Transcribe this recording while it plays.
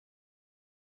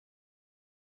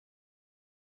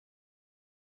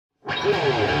Here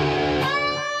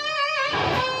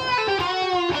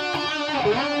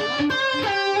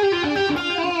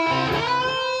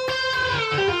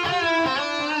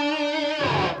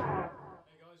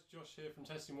from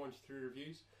Testing 123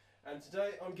 Reviews, and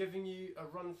today I'm giving you a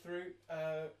run through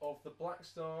of the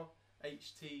Blackstar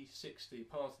HT-40,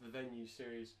 part of the Venue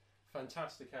series.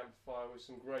 Fantastic amplifier with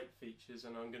some great features,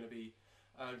 and I'm going to be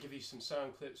give you some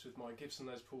sound clips with my Gibson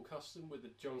Les Paul Custom with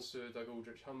the John Stewart Doug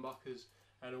Aldrich humbuckers,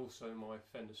 and also my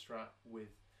Fender Strat with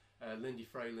Lindy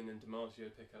Frayling and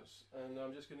DiMarzio pickups. And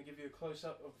I'm just going to give you a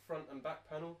close-up of the front and back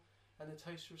panel and a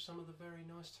taster of some of the very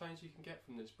nice tones you can get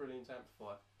from this brilliant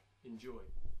amplifier. Enjoy.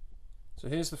 So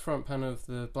here's the front panel of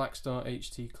the Blackstar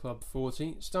HT Club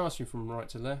 40. Starting from right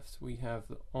to left, we have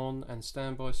the on and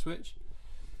standby switch.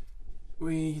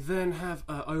 We then have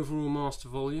an overall master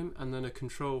volume and then a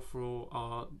control for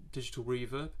our digital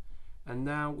reverb. And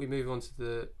now we move on to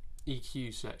the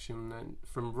EQ section. And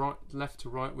from left to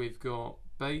right, we've got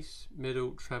bass,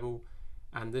 middle, treble,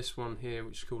 and this one here,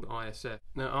 which is called ISF.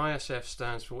 Now ISF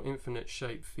stands for Infinite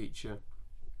Shape Feature.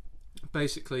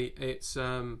 Basically, it's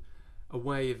a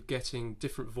way of getting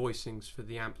different voicings for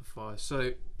the amplifier.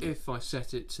 So if I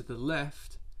set it to the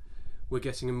left, we're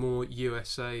getting a more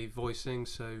USA voicing,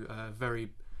 so very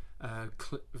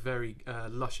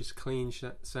luscious clean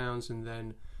sounds, and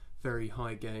then very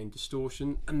high gain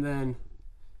distortion. And then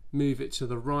move it to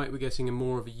the right, we're getting a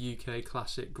more of a UK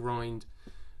classic grind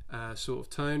sort of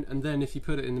tone. And then if you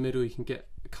put it in the middle, you can get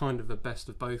kind of a best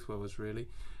of both worlds, really.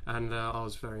 And I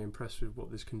was very impressed with what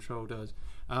this control does.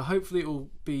 Hopefully it will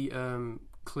be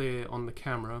clear on the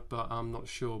camera, but I'm not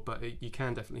sure, but you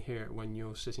can definitely hear it when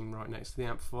you're sitting right next to the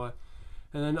amplifier.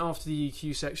 And then after the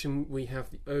EQ section, we have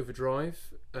the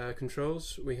overdrive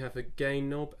controls, we have a gain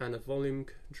knob and a volume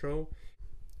control,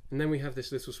 and then we have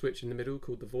this little switch in the middle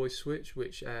called the voice switch,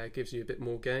 which gives you a bit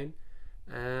more gain.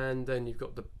 And then you've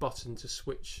got the button to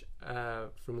switch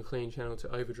from the clean channel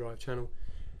to overdrive channel.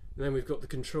 And then we've got the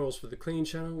controls for the clean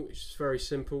channel, which is very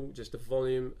simple, just a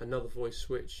volume, another voice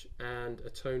switch, and a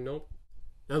tone knob.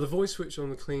 Now the voice switch on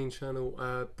the clean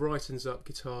channel brightens up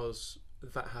guitars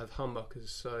that have humbuckers,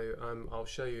 so I'll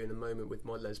show you in a moment with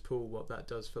my Les Paul what that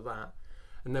does for that.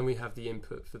 And then we have the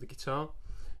input for the guitar.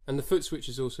 And the foot switch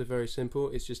is also very simple,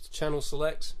 it's just a channel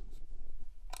select,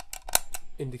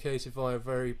 indicated via a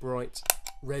very bright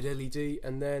red LED,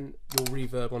 and then your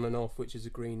reverb on and off, which is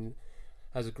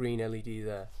has a green LED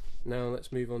there. Now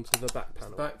let's move on to the back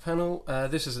panel. Back panel,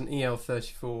 this is an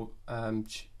EL34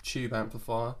 tube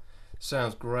amplifier.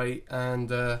 Sounds great, and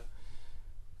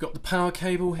got the power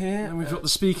cable here, and we've got the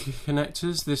speaker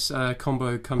connectors. This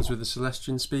combo comes with a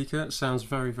Celestion speaker. It sounds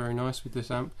very, very nice with this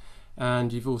amp.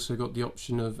 And you've also got the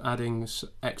option of adding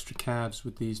extra cabs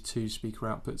with these two speaker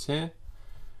outputs here.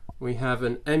 We have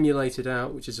an emulated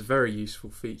out, which is a very useful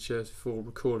feature for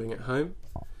recording at home.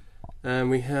 And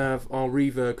we have our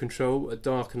reverb control, a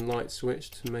dark and light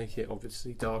switch to make it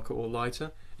obviously darker or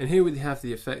lighter. And here we have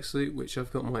the effects loop, which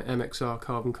I've got my MXR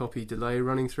carbon copy delay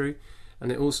running through.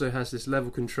 And it also has this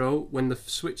level control. When the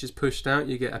switch is pushed out,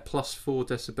 you get a +4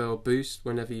 decibel boost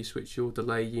whenever you switch your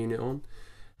delay unit on.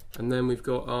 And then we've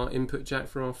got our input jack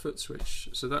for our foot switch.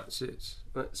 So that's it.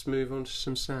 Let's move on to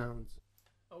some sounds.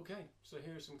 Okay, so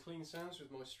here are some clean sounds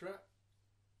with my Strat.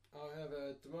 I have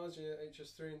a DiMarzio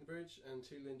HS3 in the bridge and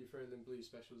two Lindy Frayling Blue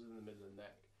Specials in the middle of the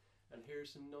neck. And here are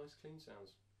some nice clean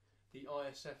sounds. The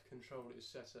ISF control is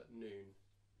set at noon,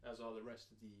 as are the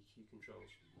rest of the EQ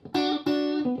controls.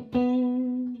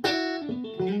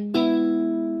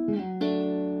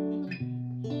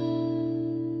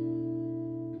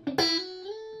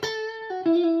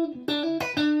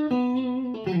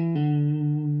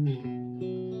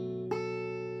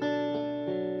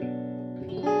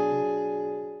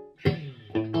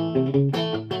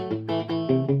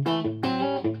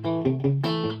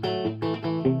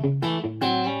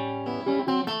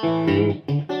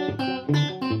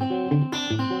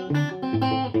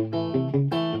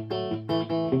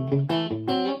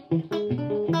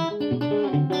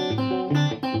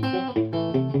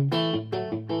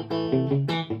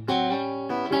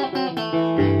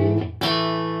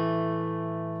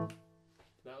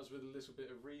 With a little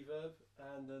bit of reverb,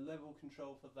 and the level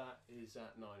control for that is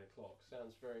at 9 o'clock.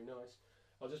 Sounds very nice.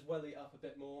 I'll just welly it up a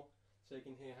bit more so you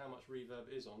can hear how much reverb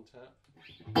is on tap.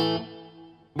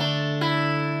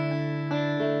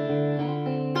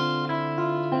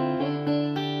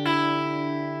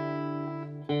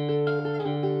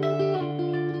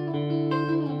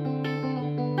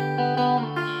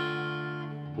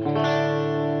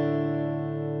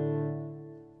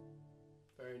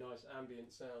 Very nice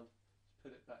ambient sound.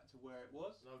 Put it back to where it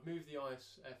was. I've I've moved the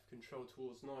ISF control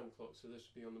towards 9 o'clock, so this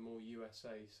will be on the more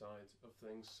USA side of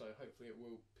things, so hopefully it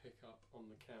will pick up on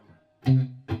the camera.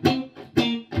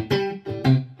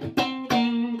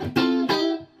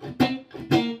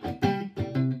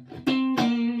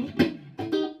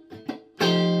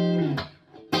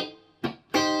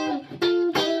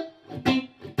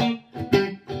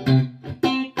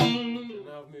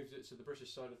 To the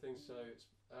British side of things, so it's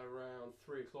around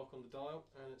 3 o'clock on the dial,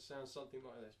 and it sounds something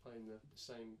like this, playing the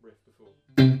same riff before.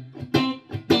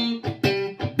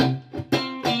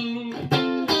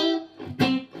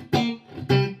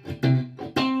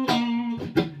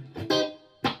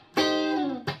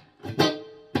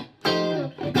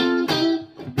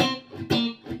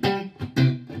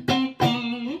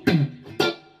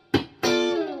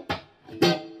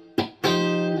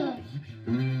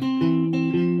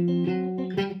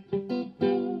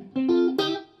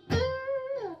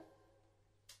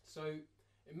 So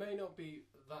it may not be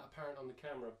that apparent on the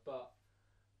camera, but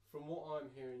from what I'm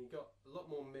hearing, you've got a lot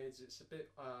more mids. It's a bit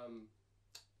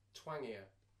twangier,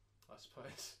 I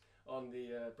suppose, on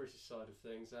the British side of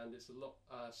things, and it's a lot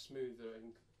smoother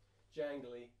and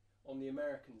jangly on the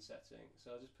American setting.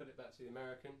 So I'll just put it back to the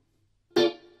American.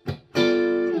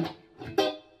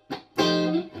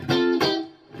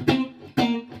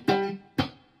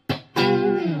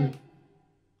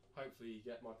 Hopefully you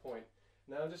get my point.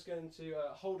 Now I'm just going to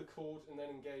hold a chord and then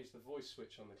engage the voice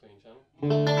switch on the clean channel.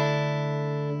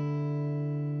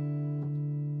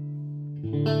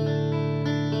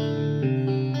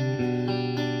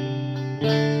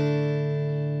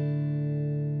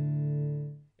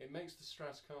 It makes the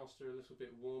Stratocaster a little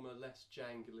bit warmer, less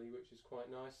jangly, which is quite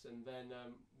nice. And then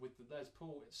with the Les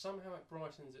Paul, somehow it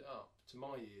brightens it up, to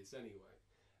my ears anyway.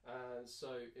 And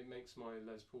so it makes my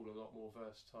Les Paul a lot more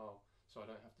versatile. So I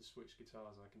don't have to switch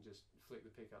guitars, I can just flick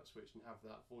the pickup switch and have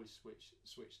that voice switch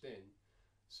switched in,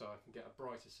 so I can get a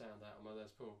brighter sound out of my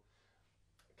Les Paul.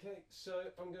 Okay,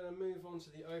 so I'm going to move on to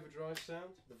the overdrive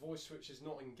sound. The voice switch is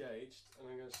not engaged,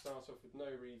 and I'm going to start off with no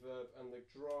reverb, and the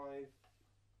drive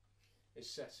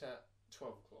is set at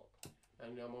 12 o'clock.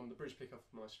 And I'm on the bridge pickup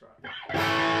of my Strat.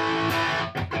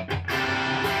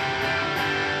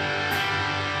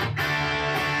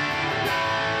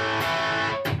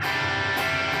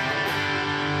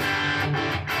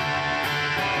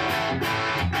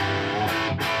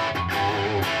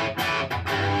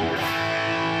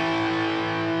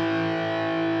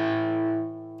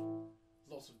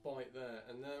 Bite there,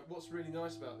 and what's really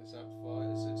nice about this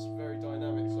amplifier is it's very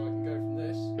dynamic, so I can go from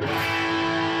this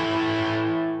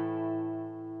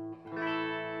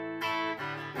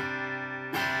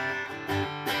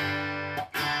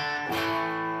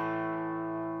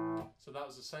so that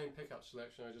was the same pickup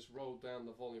selection. I just rolled down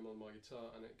the volume on my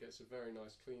guitar and it gets a very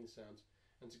nice clean sound.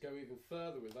 And to go even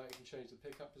further with that, you can change the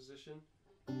pickup position.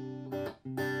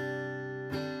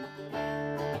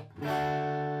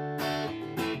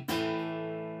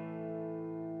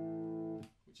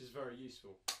 Which is very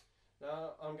useful.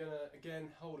 Now I'm going to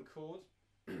again hold a chord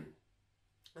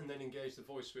and then engage the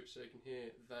voice switch so you can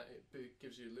hear that it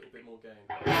gives you a little bit more gain.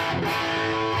 So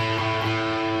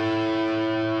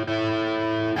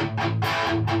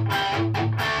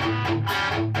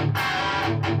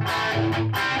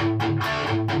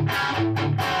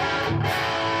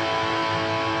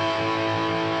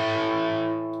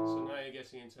now you're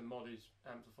getting into modded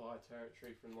amplifier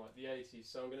territory from like the 80s.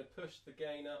 So I'm going to push the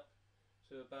gain up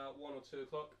to about 1 or 2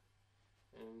 o'clock,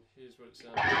 and here's what it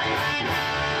sounds like.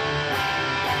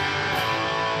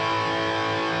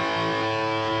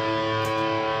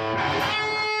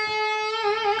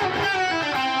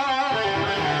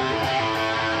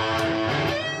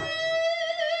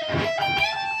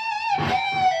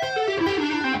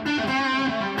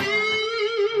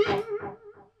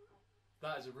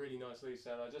 That is a really nice lead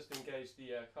sound. I just engaged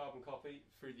the carbon copy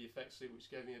through the effects loop, which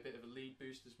gave me a bit of a lead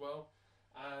boost as well.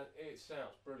 And it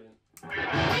sounds brilliant.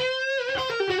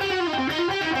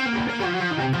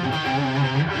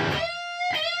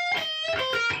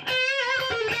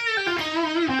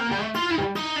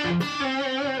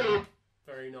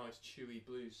 Very nice chewy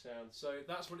blues sound. So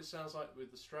that's what it sounds like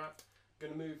with the Strat. I'm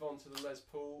going to move on to the Les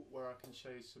Paul, where I can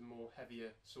show you some more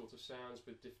heavier sort of sounds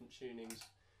with different tunings,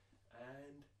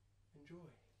 and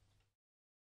enjoy.